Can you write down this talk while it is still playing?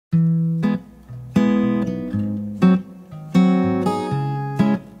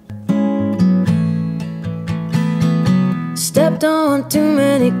don't want too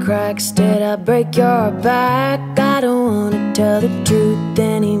many cracks. Did I break your back? I don't wanna tell the truth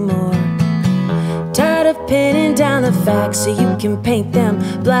anymore. Tired of pinning down the facts so you can paint them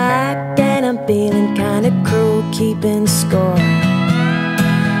black. And I'm feeling kinda cruel keeping score.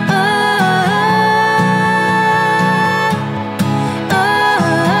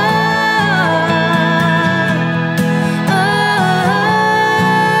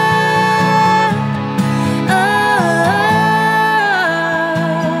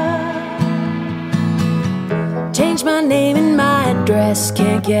 Change my name and my address,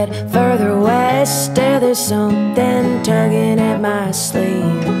 can't get further west. There's something tugging at my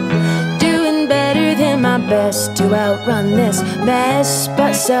sleeve. Doing better than my best to outrun this mess,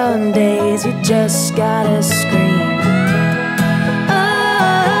 but some days you just gotta scream.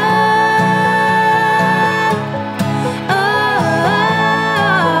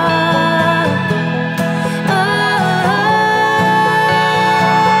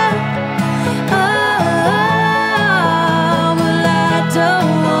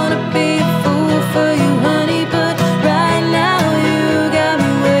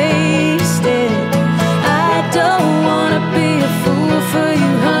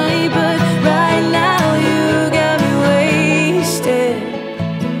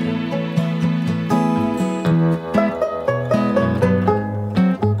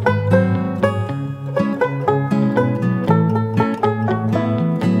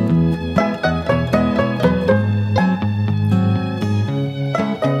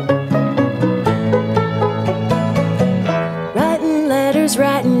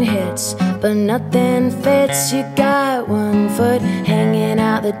 Writing hits, but nothing fits. You got one foot hanging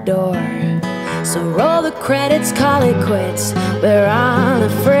out the door. So roll the credits, call it quits. We're on the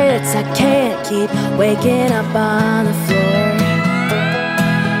fritz. I can't keep waking up on the floor.